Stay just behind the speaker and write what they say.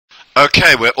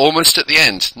Okay, we're almost at the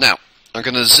end. Now, I'm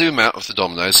going to zoom out of the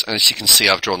dominoes, and as you can see,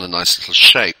 I've drawn a nice little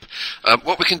shape.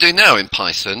 What we can do now in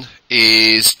Python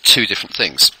is two different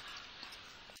things.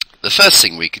 The first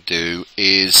thing we could do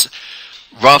is,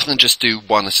 rather than just do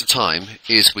one at a time,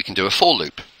 is we can do a for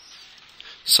loop.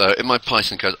 So in my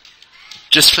Python code,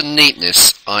 just for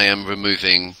neatness, I am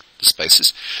removing the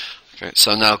spaces. Okay,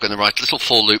 so I'm now going to write a little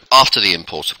for loop after the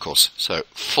import, of course. So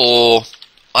for,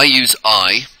 I use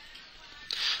I,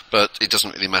 but it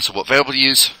doesn't really matter what variable you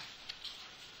use.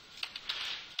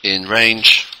 In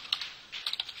range,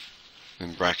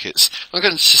 in brackets, I'm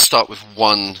going to start with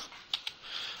 1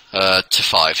 to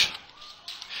 5.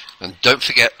 And don't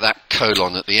forget that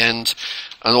colon at the end,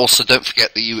 and also don't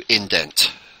forget that you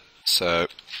indent. So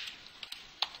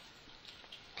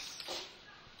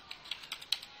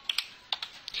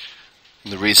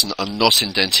and the reason I'm not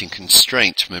indenting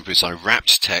constraint, remember, is I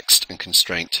wrapped text, and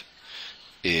constraint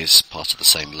is part of the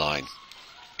same line.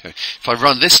 Okay. If I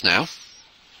run this now,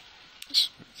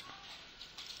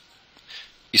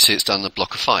 you see it's done a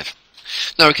block of 5.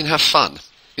 Now we can have fun.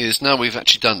 Is now we've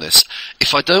actually done this.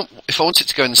 If I want it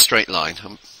to go in a straight line,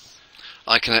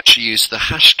 I can actually use the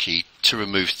hash key to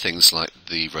remove things like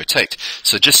the rotate.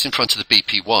 So just in front of the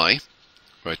BPY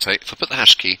rotate, if I put the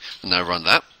hash key and now run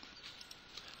that,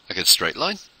 I get a straight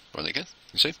line. Run it again.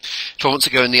 You see? If I want to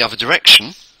go in the other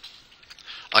direction,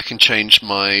 I can change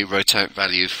my rotate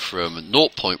value from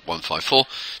 0.154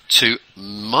 to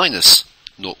minus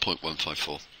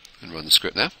 0.154 and run the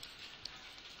script now.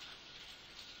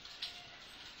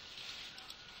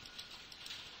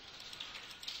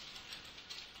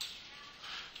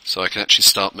 So I can actually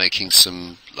start making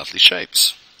some lovely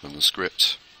shapes from the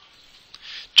script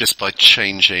just by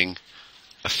changing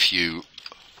a few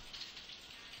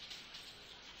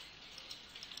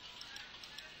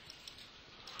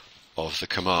of the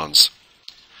commands.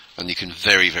 And you can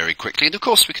very, very quickly, and of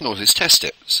course we can always test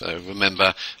it. So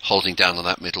remember, holding down on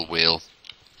that middle wheel,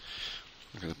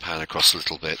 I'm going to pan across a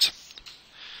little bit.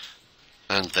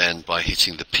 And then by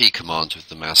hitting the P command with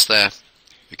the mouse there,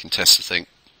 we can test the thing.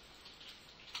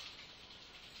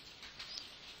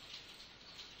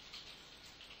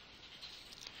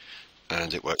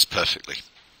 And it works perfectly.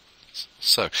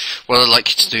 So what I'd like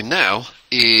you to do now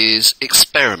is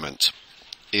experiment,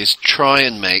 is try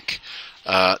and make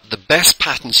the best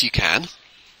patterns you can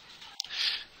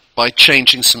by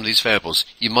changing some of these variables.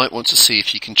 You might want to see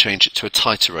if you can change it to a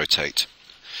tighter rotate.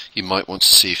 You might want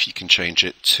to see if you can change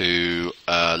it to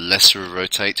lesser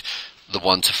rotate, the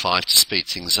 1 to 5 to speed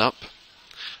things up.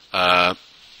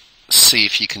 See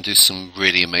if you can do some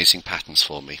really amazing patterns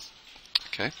for me.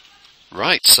 Okay.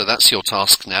 Right, so that's your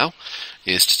task now,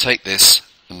 is to take this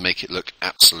and make it look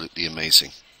absolutely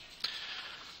amazing.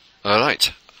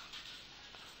 Alright,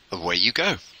 away you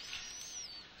go.